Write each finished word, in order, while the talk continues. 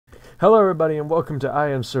Hello everybody and welcome to I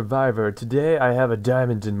Am Survivor. Today I have a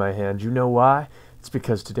diamond in my hand. You know why? It's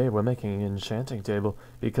because today we're making an enchanting table.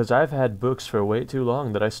 Because I've had books for way too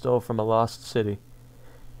long that I stole from a lost city.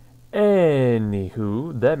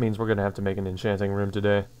 Anywho, that means we're going to have to make an enchanting room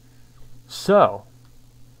today. So,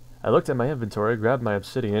 I looked at my inventory, grabbed my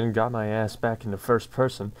obsidian, got my ass back into first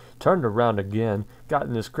person, turned around again, got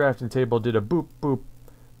in this crafting table, did a boop boop,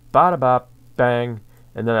 bada bop, bang,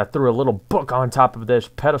 and then I threw a little book on top of this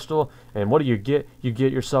pedestal, and what do you get? You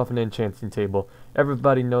get yourself an enchanting table.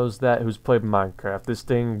 Everybody knows that who's played Minecraft. This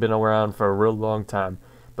thing been around for a real long time.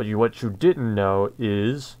 But what you didn't know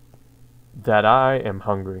is that I am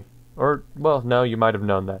hungry. Or, well, no, you might have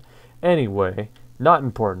known that. Anyway, not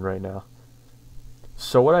important right now.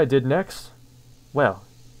 So what I did next? Well,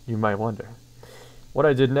 you might wonder. What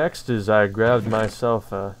I did next is I grabbed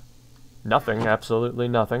myself nothing, absolutely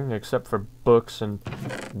nothing, except for books and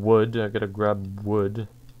wood. I gotta grab wood.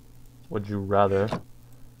 Would you rather?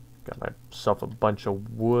 Got myself a bunch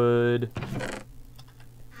of wood.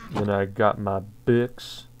 Then I got my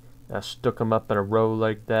books. I stuck them up in a row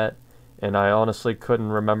like that. And I honestly couldn't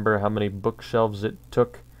remember how many bookshelves it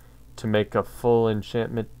took to make a full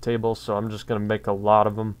enchantment table. So I'm just gonna make a lot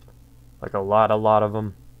of them. Like a lot of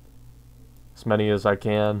them. As many as I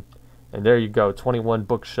can. And there you go, 21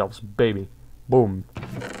 bookshelves, baby. Boom.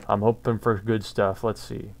 I'm hoping for good stuff. Let's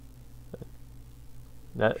see.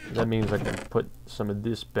 That means I can put some of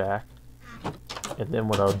this back. And then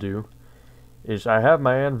what I'll do is I have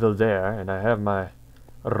my anvil there, and I have my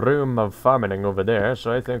room of farming over there,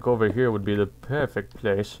 so I think over here would be the perfect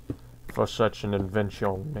place for such an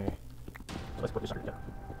invention. So let's put this under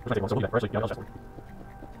there.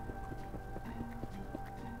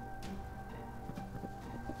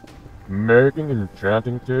 Making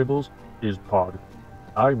enchanting tables is hard.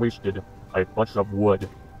 I wasted a bunch of wood.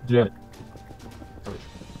 Damn it.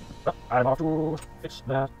 I'm off to fix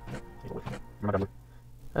that.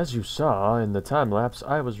 As you saw in the time-lapse,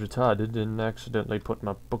 I was retarded and accidentally put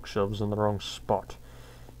my bookshelves in the wrong spot.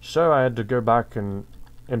 So I had to go back and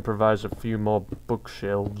improvise a few more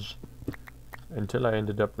bookshelves until I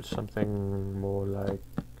ended up with something more like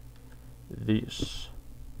this.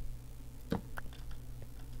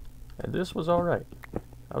 And this was alright.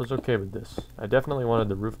 I was okay with this. I definitely wanted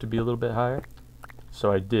the roof to be a little bit higher.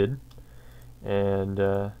 So I did. And,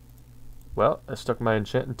 well, I stuck my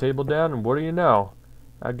enchanting table down, and what do you know?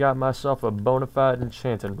 I got myself a bona fide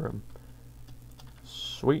enchanting room.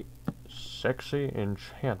 Sweet, sexy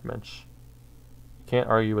enchantments. Can't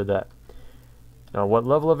argue with that. Now, what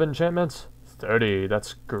level of enchantments? 30.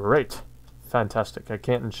 That's great. Fantastic. I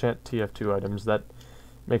can't enchant TF2 items. That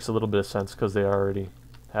makes a little bit of sense, because they already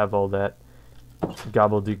have all that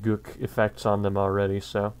gobbledygook effects on them already,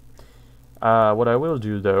 so. What I will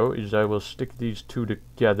do, though, is I will stick these two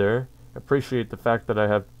together. Appreciate the fact that I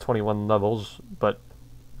have 21 levels, but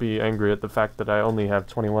be angry at the fact that I only have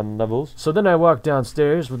 21 levels. So then I walked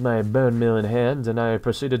downstairs with my bone meal in hand, and I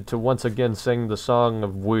proceeded to once again sing the song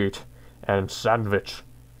of wheat and sandwich.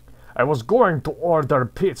 I was going to order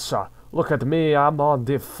pizza. Look at me, I'm on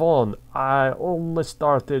the phone. I only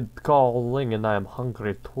started calling and I am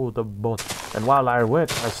hungry to the bone. And while I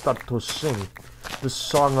wait, I start to sing the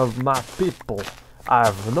song of my people.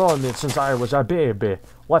 I've known it since I was a baby.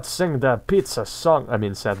 Let's sing the pizza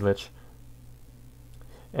song, sandwich.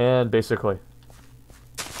 And basically,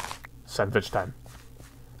 sandwich time.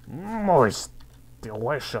 Moist,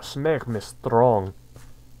 delicious, make me strong.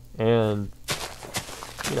 And,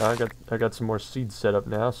 you know, I got some more seeds set up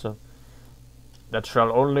now, so that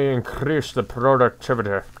shall only increase the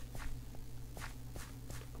productivity.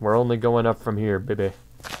 We're only going up from here, baby.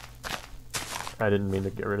 I didn't mean to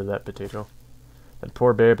get rid of that potato. That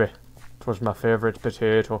poor baby. It was my favorite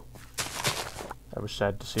potato. I was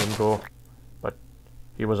sad to see him go, but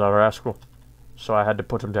he was a rascal, so I had to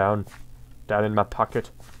put him down in my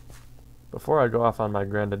pocket. Before I go off on my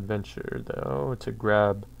grand adventure, though, to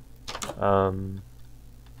grab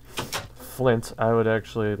flint, I would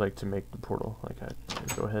actually like to make the portal. Like, I'd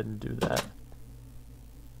go ahead and do that.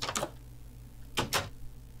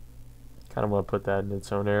 Kind of want to put that in its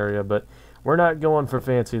own area, but we're not going for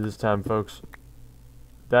fancy this time, folks.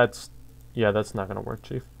 That's not going to work,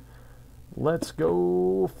 Chief. Let's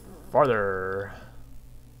go farther.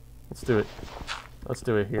 Let's do it. Let's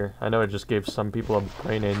do it here. I know it just gave some people a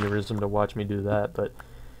brain aneurysm to watch me do that, but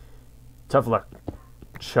tough luck,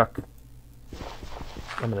 Chuck.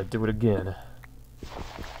 I'm gonna do it again.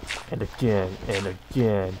 And again, and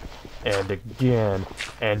again, and again,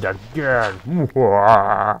 and again.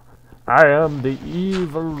 I am the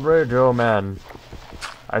evil radio man.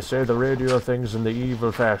 I say the radio things in the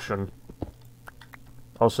evil fashion.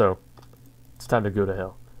 Also, time to go to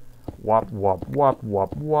hell. Wop, wop, wop,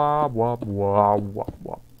 wop, wop, wop, wop, wop,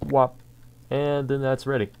 wop, wop. And then that's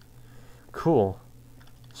ready. Cool.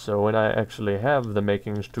 So when I actually have the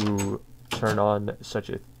makings to turn on such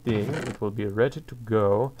a thing, it will be ready to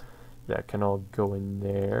go. That can all go in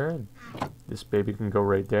there. This baby can go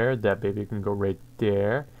right there. That baby can go right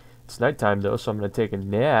there. It's nighttime though, so I'm going to take a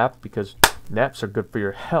nap because naps are good for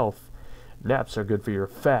your health. Naps are good for your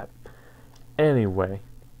fat. Anyway,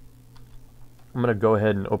 I'm going to go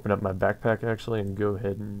ahead and open up my backpack actually and go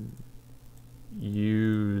ahead and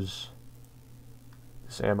use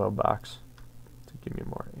this ammo box to give me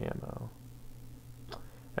more ammo.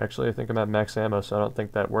 Actually, I think I'm at max ammo, so I don't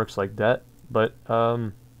think that works like that. But,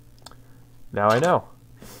 now I know.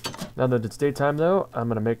 Now that it's daytime, though, I'm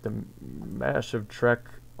going to make the massive trek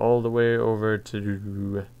all the way over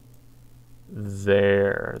to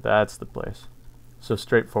there. That's the place. So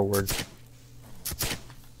straightforward.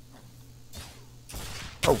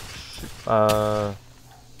 Oh, shoot.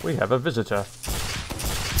 We have a visitor.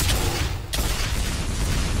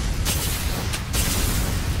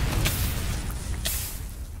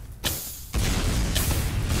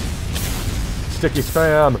 Sticky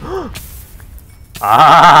spam!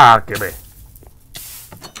 Ah, gimme!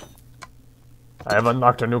 I have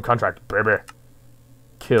unlocked a new contract, baby.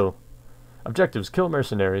 Kill. Objectives: kill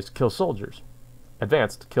mercenaries, kill soldiers.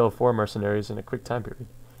 Advanced: kill 4 mercenaries in a quick time period.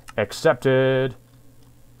 Accepted!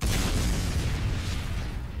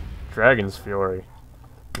 Dragon's Fury.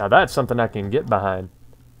 Now that's something I can get behind.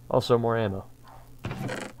 Also more ammo.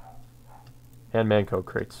 And Manco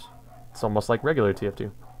crates. It's almost like regular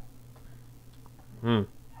TF2.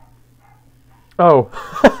 Oh,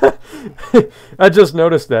 I just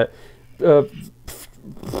noticed that.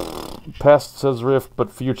 Past says Rift,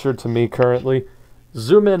 but future to me currently.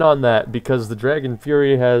 Zoom in on that, because the Dragon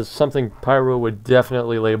Fury has something Pyro would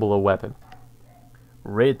definitely label a weapon.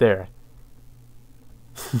 Right there.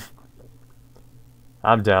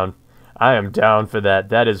 I'm down. I am down for that.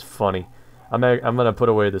 That is funny. I'm gonna put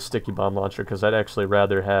away the sticky bomb launcher, because I'd actually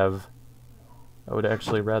rather have... I would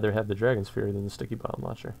actually rather have the Dragon's Fury than the sticky bomb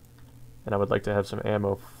launcher. And I would like to have some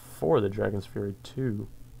ammo for the Dragon's Fury too.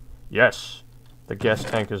 Yes! The gas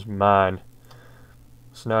tank is mine.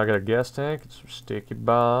 So now I got a gas tank and some sticky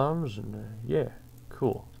bombs, and yeah,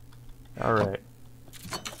 cool. Alright.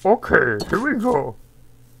 Okay, here we go!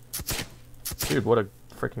 Dude, what a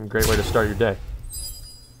freaking great way to start your day.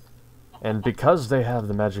 And because they have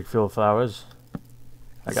the magic field flowers,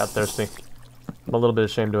 I got thirsty. I'm a little bit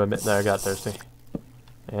ashamed to admit that I got thirsty.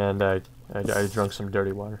 And I drank some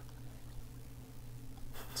dirty water.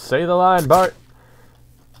 Say the line, Bart!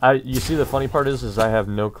 You see, the funny part is I have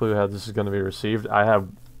no clue how this is going to be received. I have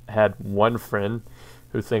had one friend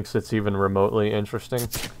who thinks it's even remotely interesting.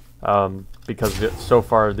 Because so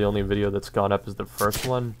far the only video that's gone up is the first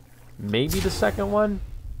one. Maybe the second one?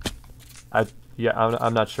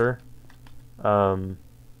 I'm not sure. But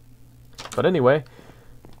anyway,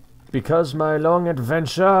 because my long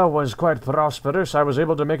adventure was quite prosperous, I was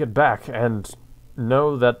able to make it back and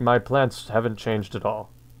know that my plants haven't changed at all.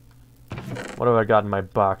 What have I got in my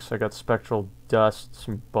box? I got spectral dust,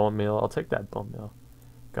 some bone meal. I'll take that bone meal.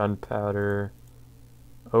 Gunpowder.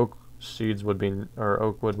 Oak seeds would be, or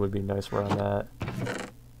oak wood would be nice where I'm at.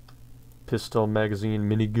 Pistol, magazine,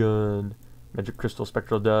 minigun, magic crystal,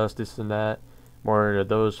 spectral dust, this and that. More of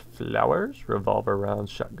those flowers, revolver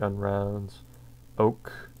rounds, shotgun rounds,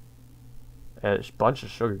 oak. A bunch of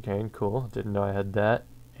sugarcane, cool. Didn't know I had that.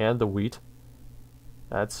 And the wheat.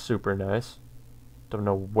 That's super nice. Don't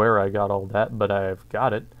know where I got all that, but I've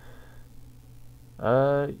got it.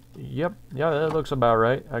 Yep. Yeah, that looks about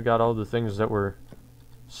right. I got all the things that were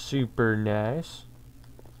super nice.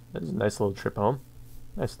 That's a nice little trip home.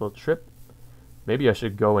 Nice little trip. Maybe I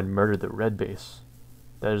should go and murder the red base.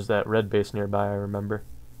 There's that red base nearby, I remember.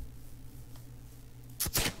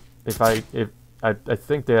 I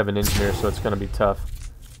think they have an engineer, so it's going to be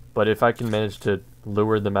tough. But if I can manage to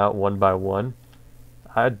lure them out one by one,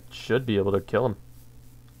 I should be able to kill them.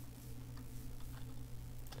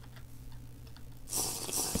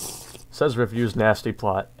 Says refused nasty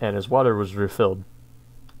plot, and his water was refilled.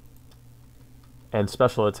 And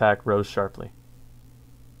special attack rose sharply.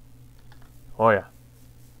 Oh yeah.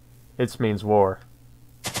 It means war.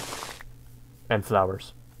 And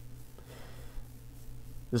flowers.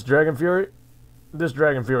 This Dragon Fury is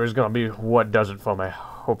gonna be what does it for me,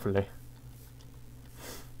 hopefully.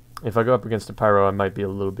 If I go up against a Pyro, I might be a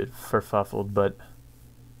little bit kerfuffled, but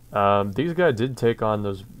these guys did take on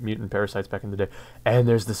those mutant parasites back in the day. And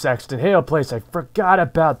there's the Saxton Hale place. I forgot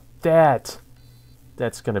about that.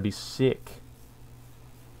 That's gonna be sick.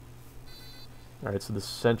 Alright, so the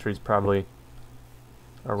sentry's probably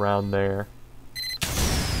around there.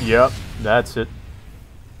 Yep, that's it.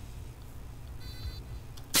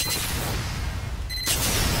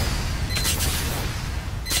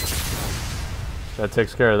 That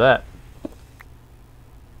takes care of that.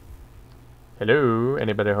 Hello,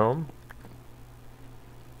 anybody home?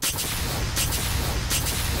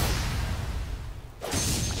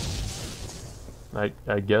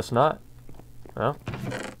 I guess not. No?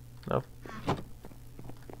 No.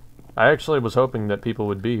 I actually was hoping that people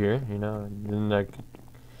would be here, you know, and then I could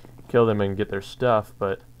kill them and get their stuff,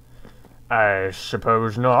 but I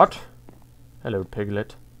suppose not. Hello,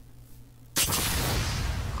 piglet.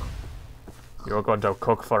 You're going to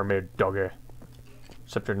cook for me, doggy.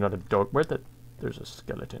 Except you're not a dog. There's a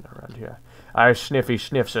skeleton around here. I sniffy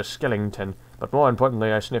sniffs a skeleton, but more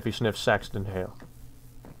importantly, I sniffy sniff Saxton Hale.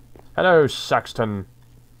 Hello, Saxton.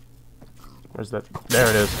 Where's that? There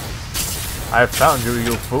it is. I found you,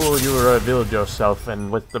 you fool. You revealed yourself, and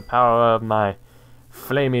with the power of my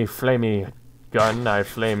flamey gun, I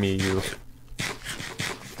flamey you.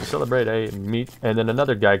 To celebrate, I meet, and then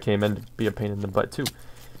another guy came in to be a pain in the butt too.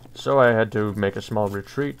 So I had to make a small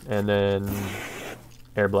retreat, and then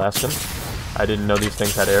air blast him. I didn't know these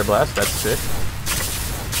things had air blast. That's sick.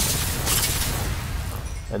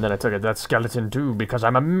 And then I took that skeleton too, because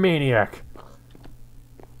I'm a maniac.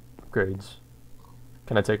 Upgrades.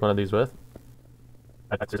 Can I take one of these with?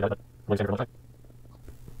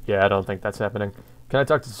 Yeah, I don't think that's happening. Can I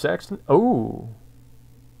talk to Saxton? Oh.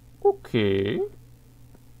 Okay.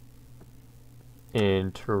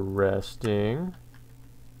 Interesting.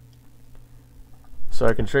 So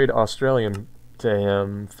I can trade Australian to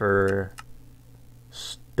him for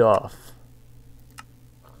stuff.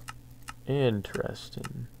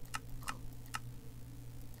 Interesting.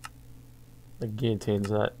 The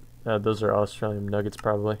guillotine's not. Those are Australian nuggets,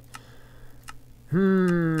 probably.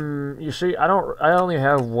 You see, I only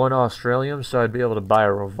have one Australian, so I'd be able to buy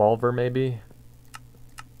a revolver, maybe.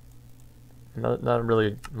 Not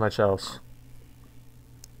really much else.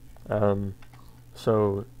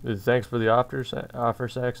 So thanks for the offer,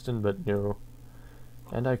 Saxton, but no.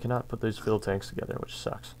 And I cannot put these fuel tanks together, which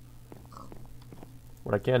sucks.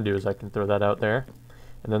 What I can do is I can throw that out there,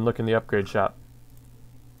 and then look in the upgrade shop.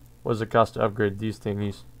 What does it cost to upgrade these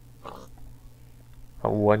thingies?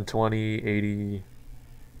 120, 80.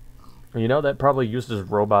 You know, that probably uses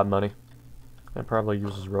robot money. That probably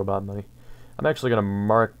uses robot money. I'm actually going to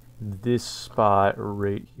mark this spot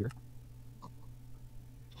right here.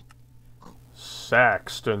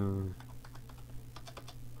 Saxton.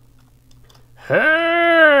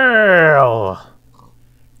 Hell!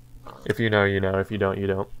 If you know, you know. If you don't, you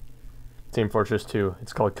don't. Team Fortress 2.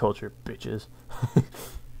 It's called Culture, bitches.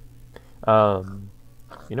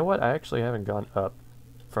 You know what? I actually haven't gone up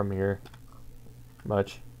from here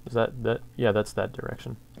much. Is that? Yeah, that's that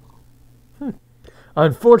direction.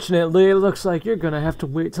 Unfortunately, it looks like you're gonna have to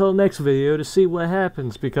wait till the next video to see what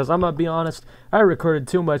happens, because I'm gonna be honest, I recorded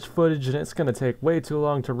too much footage and it's gonna take way too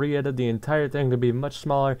long to re-edit the entire thing to be much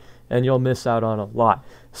smaller, and you'll miss out on a lot.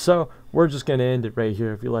 So we're just gonna end it right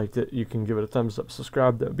here. If you liked it, you can give it a thumbs up,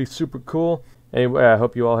 subscribe, that would be super cool. Anyway, I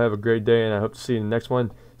hope you all have a great day, and I hope to see you in the next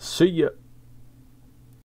one. See ya!